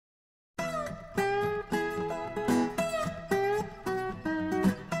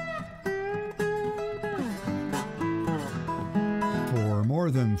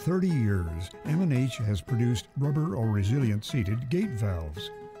more than 30 years, M&H has produced rubber or resilient seated gate valves.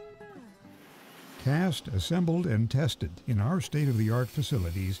 Cast, assembled, and tested in our state-of-the-art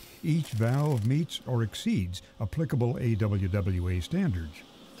facilities, each valve meets or exceeds applicable AWWA standards.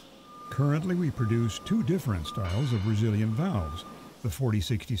 Currently, we produce two different styles of resilient valves, the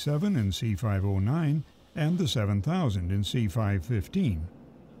 4067 in C509 and the 7000 in C515.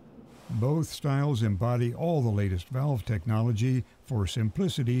 Both styles embody all the latest valve technology for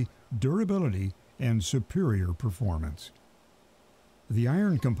simplicity, durability, and superior performance. The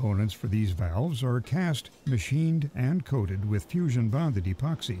iron components for these valves are cast, machined, and coated with fusion-bonded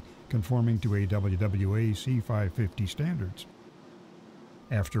epoxy, conforming to AWWA C550 standards.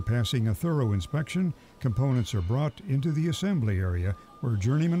 After passing a thorough inspection, components are brought into the assembly area where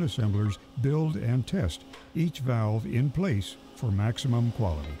journeyman assemblers build and test each valve in place for maximum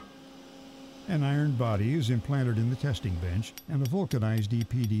quality. An iron body is implanted in the testing bench and a vulcanized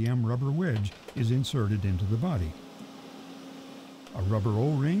EPDM rubber wedge is inserted into the body. A rubber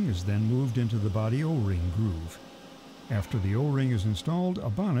O-ring is then moved into the body O-ring groove. After the O-ring is installed, a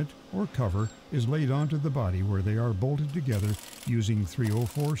bonnet or cover is laid onto the body where they are bolted together using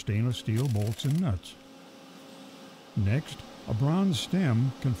 304 stainless steel bolts and nuts. Next, a bronze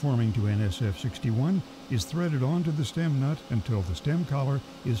stem conforming to NSF 61 is threaded onto the stem nut until the stem collar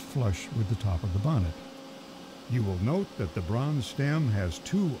is flush with the top of the bonnet. You will note that the bronze stem has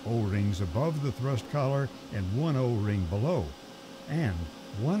two O-rings above the thrust collar and one O-ring below, and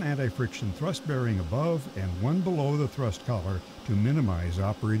one anti-friction thrust bearing above and one below the thrust collar to minimize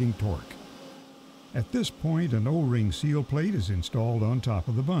operating torque. At this point, an O-ring seal plate is installed on top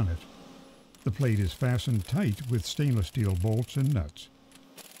of the bonnet. The plate is fastened tight with stainless steel bolts and nuts.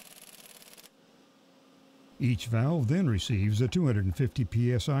 Each valve then receives a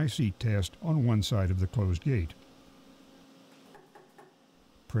 250 psi seat test on one side of the closed gate.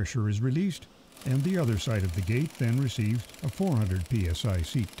 Pressure is released, and the other side of the gate then receives a 400 psi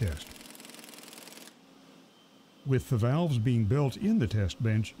seat test. With the valves being built in the test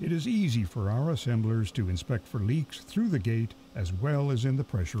bench, it is easy for our assemblers to inspect for leaks through the gate as well as in the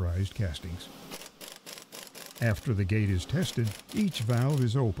pressurized castings. After the gate is tested, each valve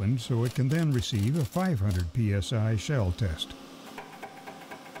is opened so it can then receive a 500 psi shell test.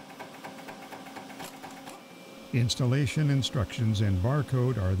 Installation instructions and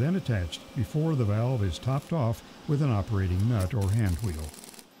barcode are then attached before the valve is topped off with an operating nut or hand wheel.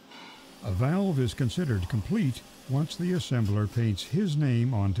 A valve is considered complete once the assembler paints his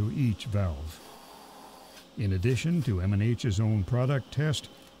name onto each valve. In addition to M&H's own product test,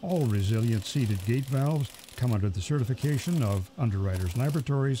 all resilient seated gate valves come under the certification of Underwriters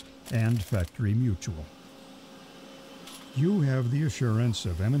Laboratories and Factory Mutual. You have the assurance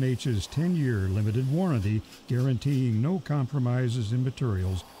of M&H's 10-year limited warranty guaranteeing no compromises in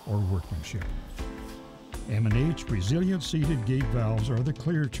materials or workmanship. M&H resilient seated gate valves are the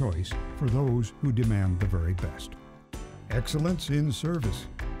clear choice for those who demand the very best. Excellence in service.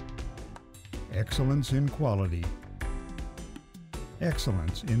 Excellence in quality.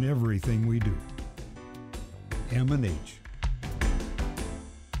 Excellence in everything we do. M&H.